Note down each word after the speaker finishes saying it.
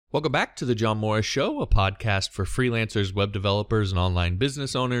Welcome back to the John Morris Show, a podcast for freelancers, web developers, and online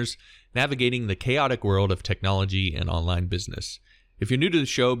business owners navigating the chaotic world of technology and online business. If you're new to the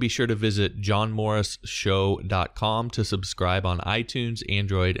show, be sure to visit johnmorrisshow.com to subscribe on iTunes,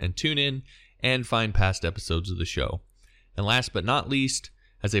 Android, and TuneIn, and find past episodes of the show. And last but not least,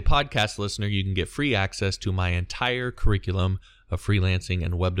 as a podcast listener, you can get free access to my entire curriculum of freelancing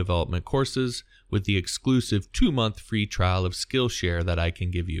and web development courses with the exclusive 2-month free trial of Skillshare that I can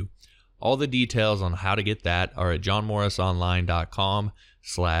give you. All the details on how to get that are at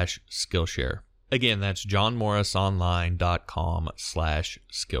johnmorrisonline.com/Skillshare. Again, that's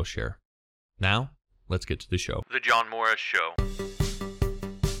johnmorrisonline.com/Skillshare. Now, let's get to the show. The John Morris Show.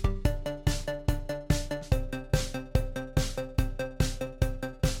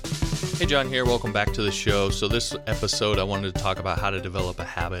 Hey, John here. Welcome back to the show. So this episode, I wanted to talk about how to develop a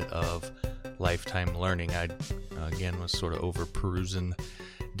habit of lifetime learning. I, again, was sort of over perusing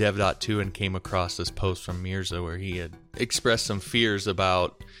dev.to and came across this post from Mirza where he had expressed some fears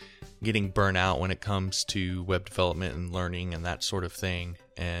about getting burnt out when it comes to web development and learning and that sort of thing,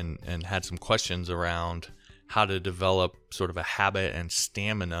 and had some questions around how to develop sort of a habit and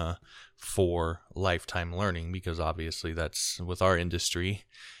stamina for lifetime learning, because obviously that's with our industry.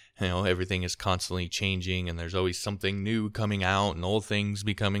 You know, everything is constantly changing and there's always something new coming out and old things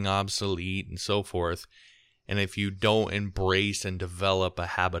becoming obsolete and so forth. And if you don't embrace and develop a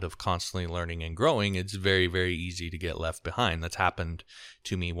habit of constantly learning and growing, it's very, very easy to get left behind. That's happened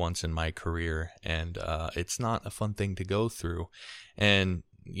to me once in my career, and it's not a fun thing to go through. And,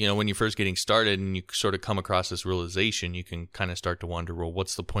 you know, when you're first getting started and you sort of come across this realization, you can kind of start to wonder, well,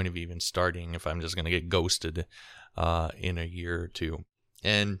 what's the point of even starting if I'm just going to get ghosted in a year or two?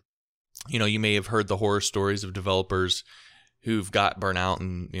 And you know, you may have heard the horror stories of developers who've got burnt out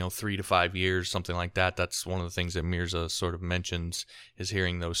in, 3 to 5 years, something like that. That's one of the things that Mirza sort of mentions, is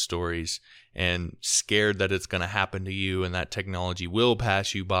hearing those stories and scared that it's going to happen to you and that technology will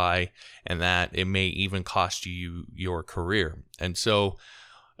pass you by and that it may even cost you your career. And so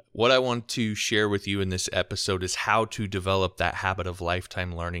what I want to share with you in this episode is how to develop that habit of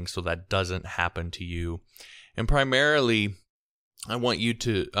lifetime learning so that doesn't happen to you. And primarily, I want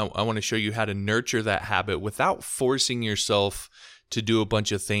to show you how to nurture that habit without forcing yourself to do a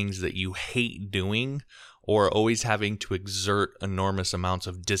bunch of things that you hate doing, or always having to exert enormous amounts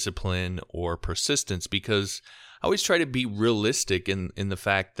of discipline or persistence, because I always try to be realistic in the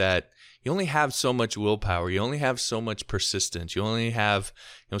fact that you only have so much willpower, you only have so much persistence, you only have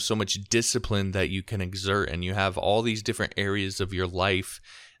so much discipline that you can exert, and you have all these different areas of your life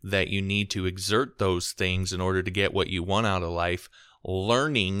that you need to exert those things in order to get what you want out of life.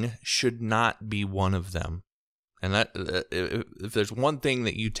 Learning should not be one of them. And that if there's one thing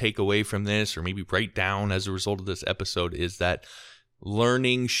that you take away from this, or maybe write down as a result of this episode, is that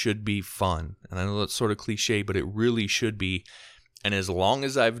learning should be fun. And I know that's sort of cliche, but it really should be. And as long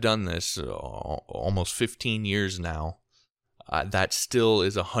as I've done this, almost 15 years now, that still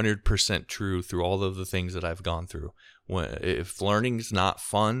is 100% true through all of the things that I've gone through. If learning's not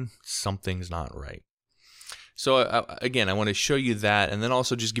fun, something's not right. So again, I want to show you that, and then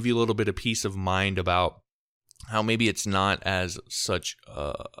also just give you a little bit of peace of mind about how maybe it's not as much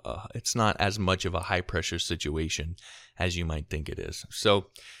of a high pressure situation as you might think it is. So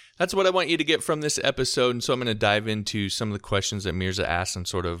that's what I want you to get from this episode. And so I'm going to dive into some of the questions that Mirza asked and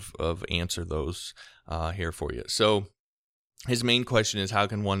sort of answer those here for you. So his main question is, how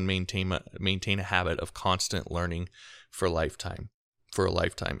can one maintain a habit of constant learning for a lifetime?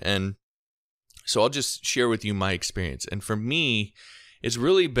 And so I'll just share with you my experience. And for me, it's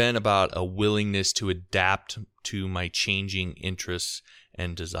really been about a willingness to adapt to my changing interests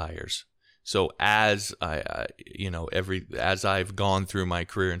and desires. So as as I've gone through my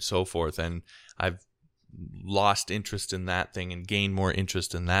career and so forth, and I've lost interest in that thing and gained more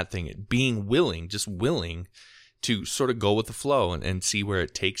interest in that thing, being willing to sort of go with the flow and see where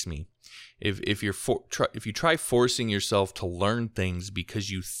it takes me. If you try forcing yourself to learn things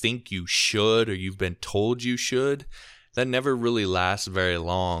because you think you should, or you've been told you should, that never really lasts very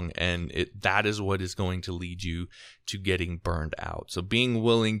long, and that is what is going to lead you to getting burned out. So being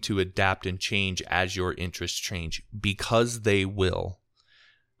willing to adapt and change as your interests change, because they will.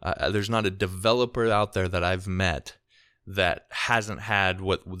 There's not a developer out there that I've met that hasn't had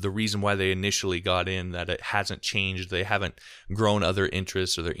the reason why they initially got in, that it hasn't changed. They haven't grown other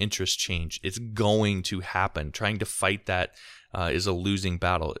interests, or their interests changed. It's going to happen. Trying to fight that is a losing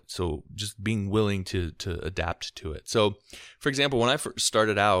battle. So just being willing to adapt to it. So, for example, when I first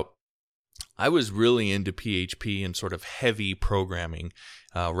started out, I was really into PHP and sort of heavy programming,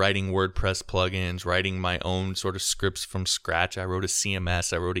 writing WordPress plugins, writing my own sort of scripts from scratch. I wrote a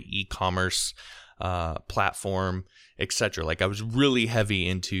CMS, I wrote an e-commerce platform, etc. Like I was really heavy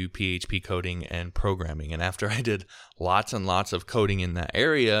into PHP coding and programming. And after I did lots and lots of coding in that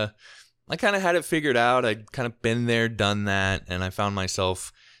area, I kind of had it figured out. I'd kind of been there, done that, and I found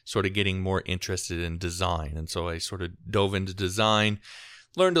myself sort of getting more interested in design. And so I sort of dove into design,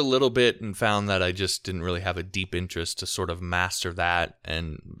 learned a little bit, and found that I just didn't really have a deep interest to sort of master that.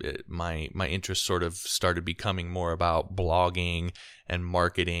 And my interest sort of started becoming more about blogging and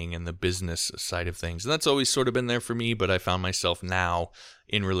marketing and the business side of things. And that's always sort of been there for me, but I found myself now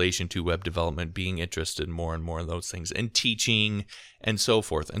in relation to web development being interested more and more in those things and teaching and so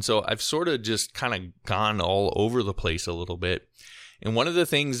forth. And so I've sort of just kind of gone all over the place a little bit. And one of the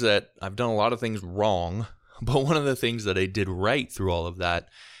things that I've done a lot of things wrong, but one of the things that I did right through all of that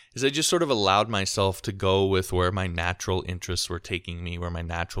is I just sort of allowed myself to go with where my natural interests were taking me, where my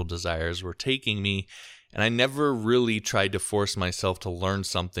natural desires were taking me. And I never really tried to force myself to learn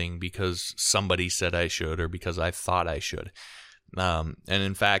something because somebody said I should or because I thought I should. And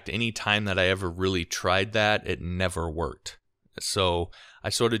in fact, any time that I ever really tried that, it never worked. So I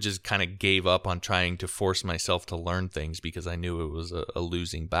sort of just kind of gave up on trying to force myself to learn things because I knew it was a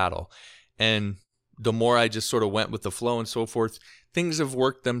losing battle. And the more I just sort of went with the flow and so forth, things have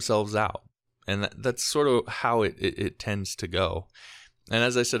worked themselves out. And that's sort of how it tends to go. And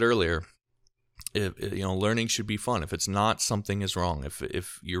as I said earlier, learning should be fun. If it's not, something is wrong.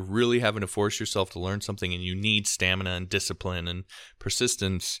 If you're really having to force yourself to learn something and you need stamina and discipline and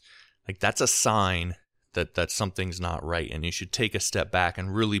persistence, like that's a sign that something's not right, and you should take a step back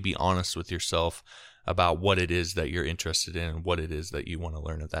and really be honest with yourself about what it is that you're interested in and what it is that you want to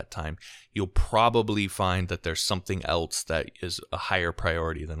learn at that time. You'll probably find that there's something else that is a higher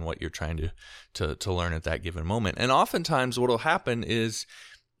priority than what you're trying to learn at that given moment. And oftentimes what will happen is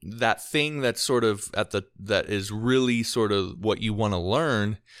that thing that's sort of that is really sort of what you want to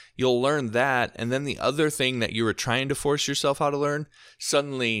learn, you'll learn that, and then the other thing that you were trying to force yourself how to learn,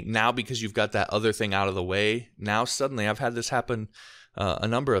 suddenly now because you've got that other thing out of the way, now suddenly, I've had this happen a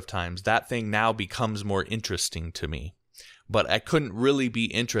number of times, that thing now becomes more interesting to me. But I couldn't really be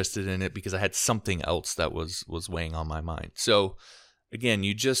interested in it because I had something else that was weighing on my mind. So again,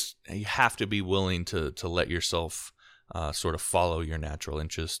 you have to be willing to let yourself sort of follow your natural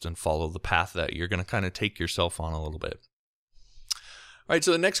interest and follow the path that you're going to kind of take yourself on a little bit. All right,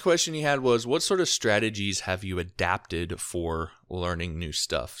 so the next question you had was, what sort of strategies have you adapted for learning new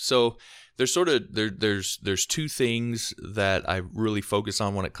stuff? So there's there's two things that I really focus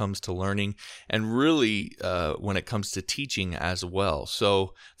on when it comes to learning, and really when it comes to teaching as well.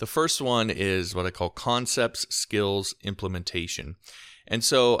 So the first one is what I call concepts, skills, implementation. And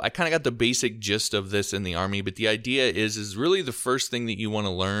so I kind of got the basic gist of this in the Army, but the idea is really the first thing that you want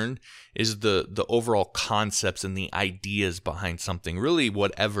to learn is the overall concepts and the ideas behind something, really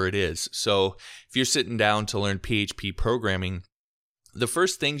whatever it is. So if you're sitting down to learn PHP programming, the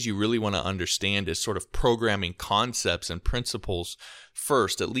first things you really want to understand is sort of programming concepts and principles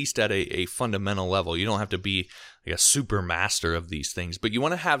first, at least at a fundamental level. You don't have to be like a super master of these things, but you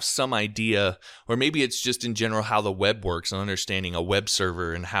want to have some idea, or maybe it's just in general how the web works and understanding a web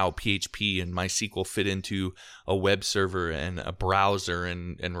server and how PHP and MySQL fit into a web server and a browser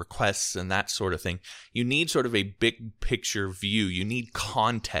and requests and that sort of thing. You need sort of a big picture view. You need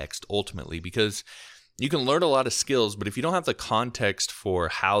context ultimately, because you can learn a lot of skills, but if you don't have the context for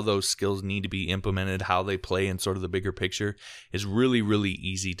how those skills need to be implemented, how they play in sort of the bigger picture, it's really, really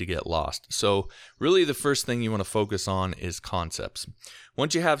easy to get lost. So really the first thing you want to focus on is concepts.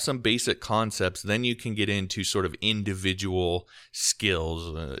 Once you have some basic concepts, then you can get into sort of individual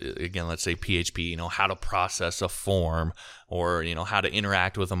skills. Again, let's say PHP, how to process a form, or, how to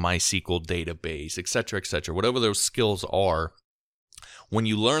interact with a MySQL database, et cetera, whatever those skills are. When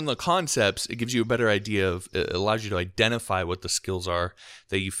you learn the concepts, it gives you a better idea it allows you to identify what the skills are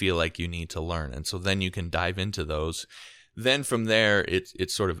that you feel like you need to learn. And so then you can dive into those. Then from there,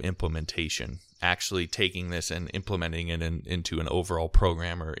 it's sort of implementation, actually taking this and implementing it into an overall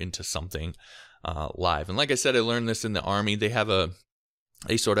program or into something live. And like I said, I learned this in the Army. They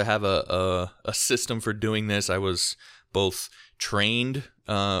sort of have a system for doing this. I was both trained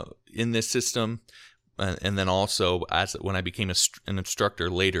in this system, and then also when I became an instructor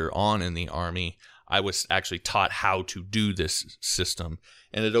later on in the Army, I was actually taught how to do this system.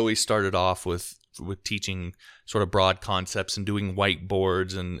 And it always started off with with teaching sort of broad concepts and doing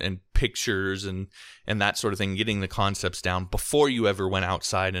whiteboards and pictures and that sort of thing, getting the concepts down before you ever went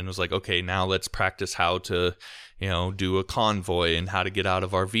outside and was like, okay, now let's practice how to, do a convoy and how to get out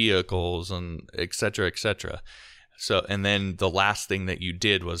of our vehicles and et cetera, et cetera. So, and then the last thing that you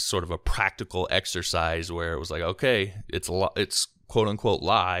did was sort of a practical exercise where it was like, okay, it's quote unquote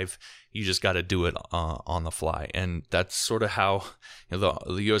live. You just got to do it on the fly. And that's sort of how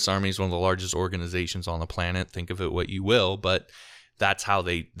the U.S. Army is one of the largest organizations on the planet. Think of it what you will, but that's how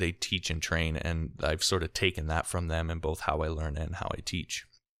they teach and train. And I've sort of taken that from them in both how I learn and how I teach.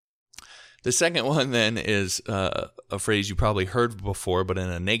 The second one then is a phrase you probably heard before, but in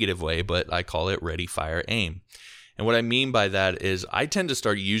a negative way, but I call it ready, fire, aim. And what I mean by that is I tend to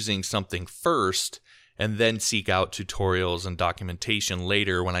start using something first and then seek out tutorials and documentation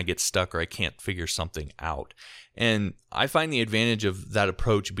later when I get stuck or I can't figure something out. And I find the advantage of that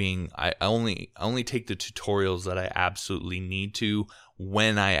approach being I only take the tutorials that I absolutely need to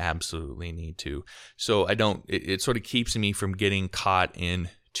when I absolutely need to. So it sort of keeps me from getting caught in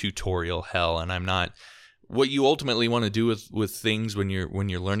tutorial hell. And I'm not, what you ultimately want to do with things when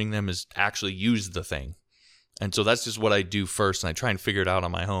you're learning them is actually use the thing. And so that's just what I do first, and I try and figure it out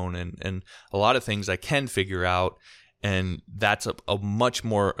on my own. And a lot of things I can figure out, and that's a much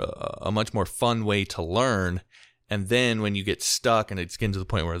more fun way to learn. And then when you get stuck and it's getting to the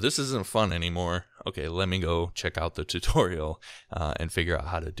point where this isn't fun anymore, okay, let me go check out the tutorial and figure out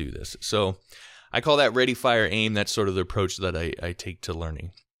how to do this. So I call that ready, fire, aim. That's sort of the approach that I take to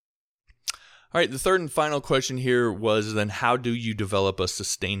learning. All right, the third and final question here was then how do you develop a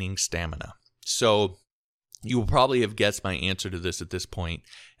sustaining stamina? So you will probably have guessed my answer to this at this point,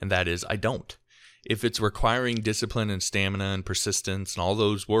 and that is I don't. If it's requiring discipline and stamina and persistence and all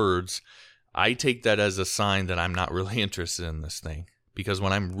those words, I take that as a sign that I'm not really interested in this thing. Because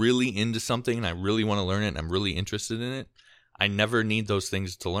when I'm really into something and I really want to learn it and I'm really interested in it, I never need those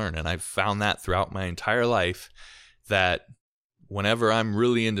things to learn. And I've found that throughout my entire life that whenever I'm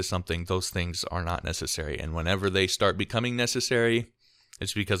really into something, those things are not necessary. And whenever they start becoming necessary,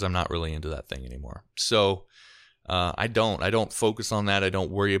 it's because I'm not really into that thing anymore. So I don't focus on that. I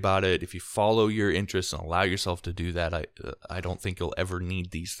don't worry about it. If you follow your interests and allow yourself to do that, I don't think you'll ever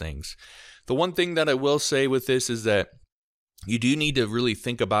need these things. The one thing that I will say with this is that you do need to really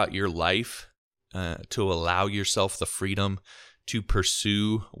think about your life to allow yourself the freedom to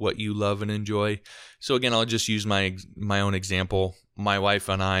pursue what you love and enjoy. So again, I'll just use my own example. My wife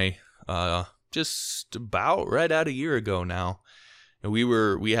and I, just about right at a year ago now,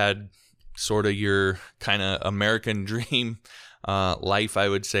 we had sort of your kind of American dream life, I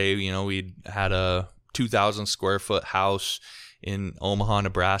would say. We had a 2,000 square foot house in Omaha,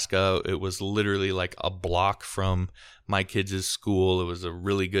 Nebraska. It was literally like a block from my kids' school. It was a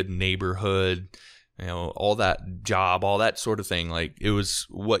really good neighborhood, all that job, all that sort of thing. Like it was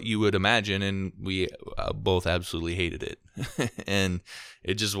what you would imagine, and we both absolutely hated it. And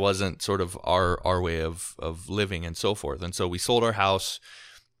it just wasn't sort of our way of living and so forth. And so we sold our house.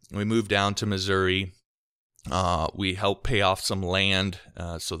 We moved down to Missouri. We helped pay off some land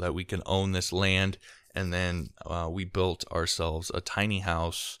so that we can own this land. And then we built ourselves a tiny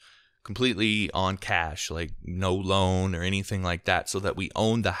house completely on cash, like no loan or anything like that, so that we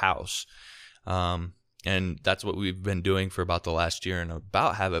owned the house. And that's what we've been doing for about the last year and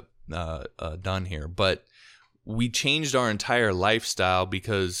about have it done here. But we changed our entire lifestyle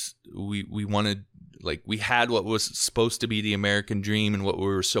because we wanted, like, we had what was supposed to be the American dream and what we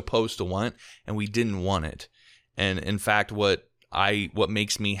were supposed to want, and we didn't want it. And in fact, what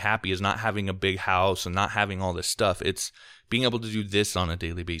makes me happy is not having a big house and not having all this stuff. It's being able to do this on a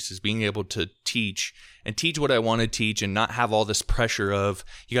daily basis, being able to teach what I want to teach and not have all this pressure of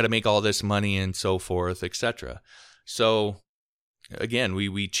you got to make all this money and so forth, etc. So again,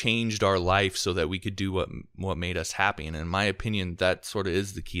 we changed our life so that we could do what made us happy. And in my opinion, that sort of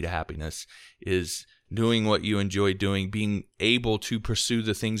is the key to happiness, is doing what you enjoy doing, being able to pursue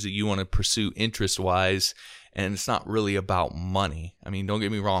the things that you want to pursue interest-wise. And it's not really about money. I mean, don't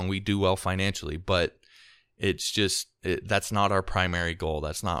get me wrong, we do well financially, but it's just, that's not our primary goal.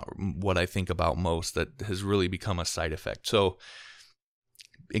 That's not what I think about most. That has really become a side effect. So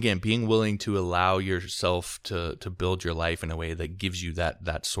again, being willing to allow yourself to build your life in a way that gives you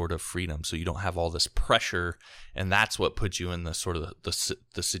that sort of freedom, so you don't have all this pressure, and that's what puts you in the sort of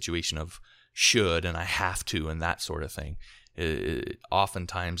the situation of should and I have to and that sort of thing. It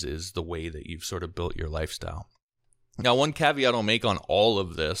oftentimes is the way that you've sort of built your lifestyle. Now, one caveat I'll make on all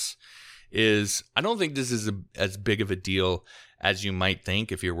of this is I don't think this is as big of a deal as you might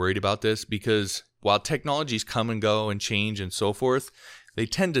think if you're worried about this, because while technologies come and go and change and so forth, they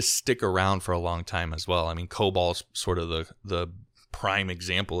tend to stick around for a long time as well. I mean, COBOL's sort of the prime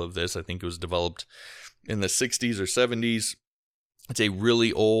example of this. I think it was developed in the 60s or 70s. It's a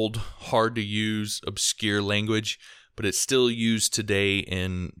really old, hard to use, obscure language, but it's still used today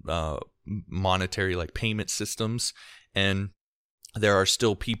in monetary like payment systems. And there are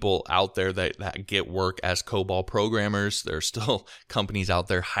still people out there that get work as COBOL programmers. There are still companies out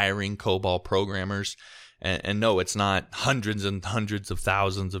there hiring COBOL programmers. And no, it's not hundreds and hundreds of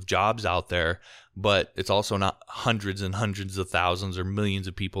thousands of jobs out there, but it's also not hundreds and hundreds of thousands or millions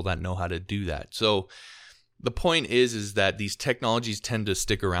of people that know how to do that. So the point is that these technologies tend to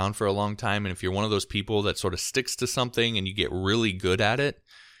stick around for a long time. And if you're one of those people that sort of sticks to something and you get really good at it,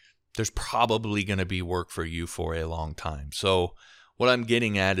 there's probably going to be work for you for a long time. So what I'm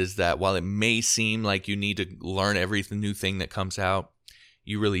getting at is that while it may seem like you need to learn every new thing that comes out,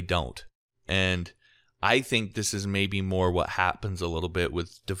 you really don't. And I think this is maybe more what happens a little bit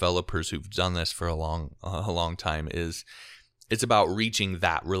with developers who've done this for a long time is it's about reaching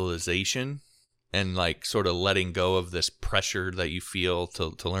that realization and like sort of letting go of this pressure that you feel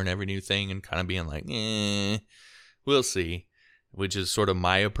to learn every new thing and kind of being like, we'll see, which is sort of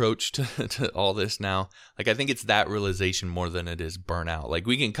my approach to all this now. Like, I think it's that realization more than it is burnout. Like,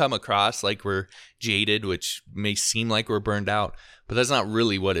 we can come across like we're jaded, which may seem like we're burned out, but that's not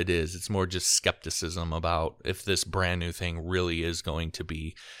really what it is. It's more just skepticism about if this brand new thing really is going to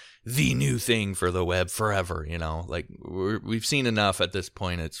be the new thing for the web forever, you know? Like, we've seen enough at this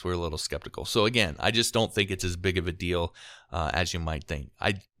point. We're a little skeptical. So again, I just don't think it's as big of a deal as you might think.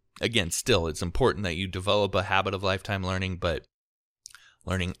 Still, it's important that you develop a habit of lifetime learning, but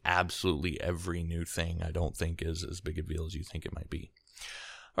learning absolutely every new thing I don't think is as big a deal as you think it might be.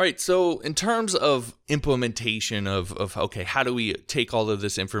 All right, so in terms of implementation of okay, how do we take all of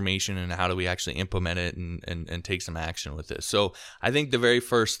this information and how do we actually implement it and take some action with this? So I think the very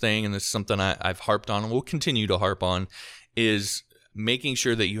first thing, and this is something I've harped on and will continue to harp on, is making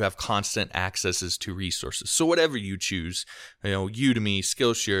sure that you have constant accesses to resources. So whatever you choose, Udemy,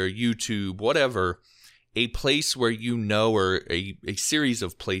 Skillshare, YouTube, whatever, a place where or a series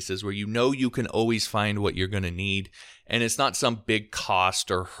of places where you can always find what you're going to need, and it's not some big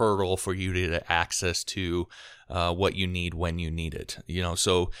cost or hurdle for you to get access to what you need when you need it.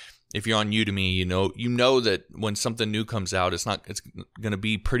 So if you're on Udemy, you know that when something new comes out, it's going to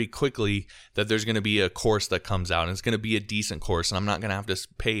be pretty quickly that there's going to be a course that comes out, and it's going to be a decent course, and I'm not going to have to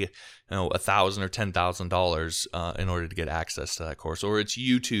pay $1,000 or $10,000 in order to get access to that course. Or it's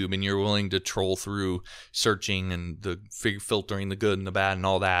YouTube, and you're willing to troll through searching and filtering the good and the bad and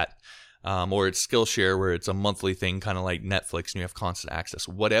all that. Or it's Skillshare, where it's a monthly thing, kind of like Netflix, and you have constant access.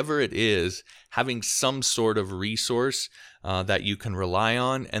 Whatever it is, having some sort of resource that you can rely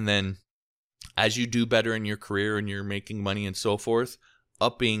on, and then as you do better in your career and you're making money and so forth,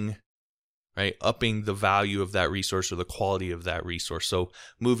 upping the value of that resource or the quality of that resource. So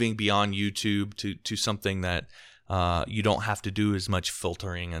moving beyond YouTube to something that you don't have to do as much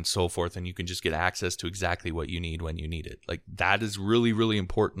filtering and so forth, and you can just get access to exactly what you need when you need it. Like, that is really, really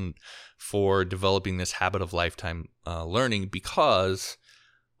important for developing this habit of lifetime learning, because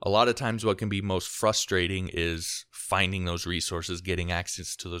a lot of times what can be most frustrating is finding those resources, getting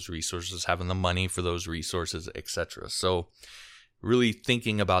access to those resources, having the money for those resources, etc. So really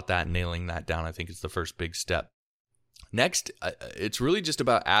thinking about that, nailing that down, I think is the first big step. Next, it's really just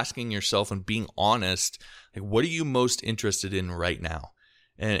about asking yourself and being honest, like, what are you most interested in right now?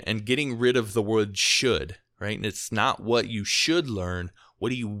 And getting rid of the word should, right? And it's not what you should learn. What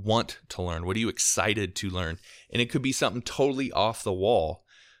do you want to learn? What are you excited to learn? And it could be something totally off the wall,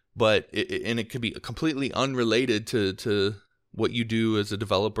 but it could be completely unrelated to what you do as a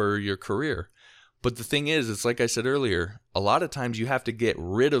developer or your career. But the thing is, it's like I said earlier, a lot of times you have to get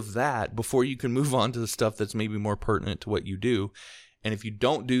rid of that before you can move on to the stuff that's maybe more pertinent to what you do. And if you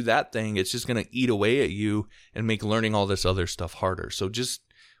don't do that thing, it's just going to eat away at you and make learning all this other stuff harder. So just,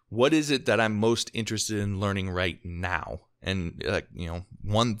 what is it that I'm most interested in learning right now? And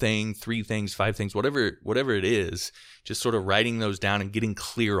one thing, 3 things, 5 things, whatever it is, just sort of writing those down and getting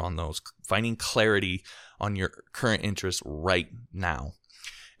clear on those, finding clarity on your current interests right now.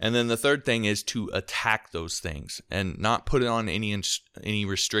 And then the third thing is to attack those things and not put it on any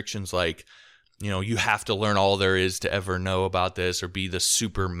restrictions like, you have to learn all there is to ever know about this, or be the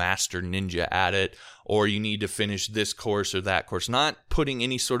super master ninja at it, or you need to finish this course or that course. Not putting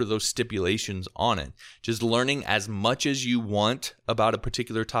any sort of those stipulations on it. Just learning as much as you want about a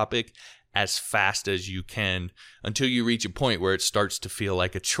particular topic as fast as you can until you reach a point where it starts to feel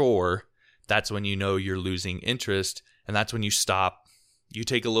like a chore. That's when you know you're losing interest, and that's when you stop. You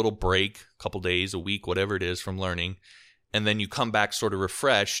take a little break, a couple days, a week, whatever it is, from learning, and then you come back sort of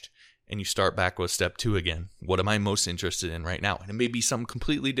refreshed, and you start back with step 2 again. What am I most interested in right now? And it may be something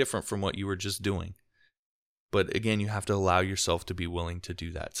completely different from what you were just doing. But again, you have to allow yourself to be willing to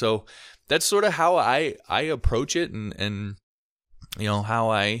do that. So that's sort of how I approach it, and how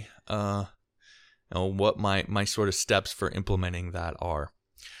I what my sort of steps for implementing that are.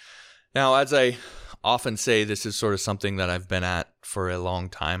 Now, as I often say, this is sort of something that I've been at for a long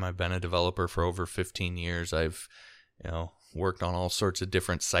time. I've been a developer for over 15 years. I've worked on all sorts of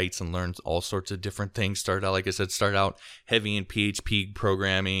different sites and learned all sorts of different things. Started out heavy in PHP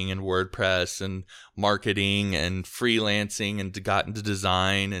programming and WordPress and marketing and freelancing, and got into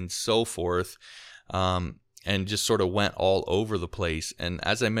design and so forth. And just sort of went all over the place. And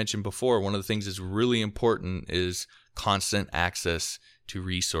as I mentioned before, one of the things that's really important is constant access to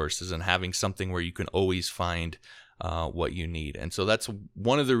resources and having something where you can always find what you need. And so that's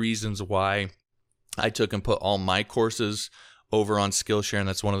one of the reasons why I took and put all my courses over on Skillshare, and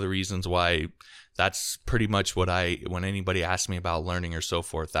that's one of the reasons why that's pretty much what when anybody asks me about learning or so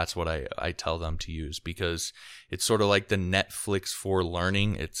forth, that's what I tell them to use, because it's sort of like the Netflix for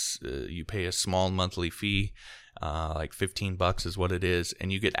learning. It's you pay a small monthly fee, like $15 is what it is,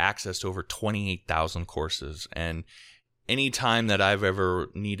 and you get access to over 28,000 courses. And any time that I've ever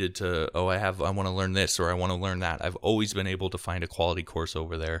needed to, I want to learn this or I want to learn that, I've always been able to find a quality course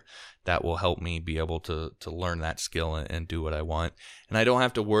over there that will help me be able to learn that skill and do what I want. And I don't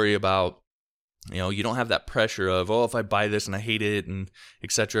have to worry about, you don't have that pressure of, if I buy this and I hate it and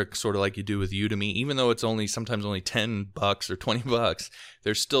etc., sort of like you do with Udemy. Even though it's sometimes only $10 or $20,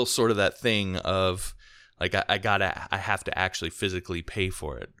 there's still sort of that thing of like, I have to actually physically pay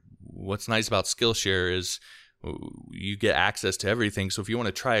for it. What's nice about Skillshare is you get access to everything. So if you want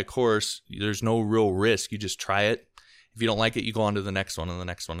to try a course, there's no real risk. You just try it. If you don't like it, you go on to the next one and the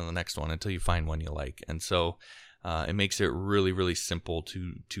next one and the next one until you find one you like. And so it makes it really, really simple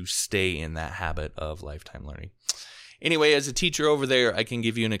to stay in that habit of lifetime learning. Anyway, as a teacher over there, I can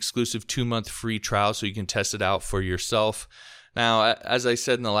give you an exclusive 2-month free trial so you can test it out for yourself. Now, as I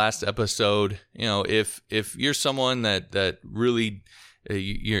said in the last episode, if you're someone that really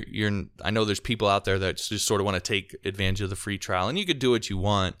I know there's people out there that just sort of want to take advantage of the free trial, and you could do what you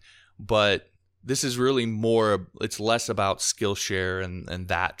want, but this is really it's less about Skillshare and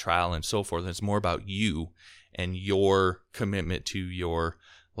that trial and so forth. It's more about you and your commitment to your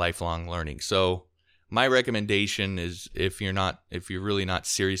lifelong learning. So my recommendation is if you're really not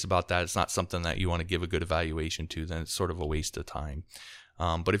serious about that, it's not something that you want to give a good evaluation to, then it's sort of a waste of time.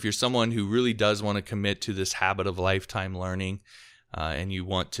 But if you're someone who really does want to commit to this habit of lifetime learning, and you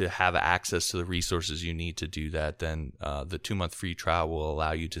want to have access to the resources you need to do that, then the 2-month free trial will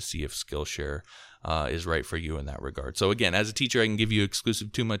allow you to see if Skillshare is right for you in that regard. So again, as a teacher, I can give you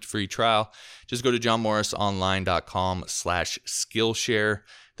exclusive 2-month free trial. Just go to johnmorrisonline.com/Skillshare.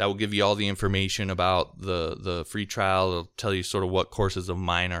 That will give you all the information about the free trial. It'll tell you sort of what courses of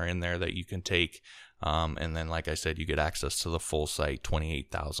mine are in there that you can take. And then, like I said, you get access to the full site,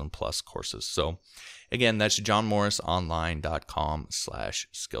 28,000 plus courses. So again, that's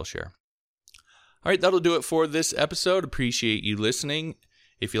johnmorrisonline.com/Skillshare. All right, that'll do it for this episode. Appreciate you listening.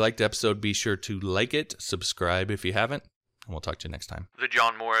 If you liked the episode, be sure to like it, subscribe if you haven't, and we'll talk to you next time. The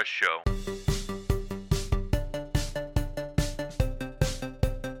John Morris Show.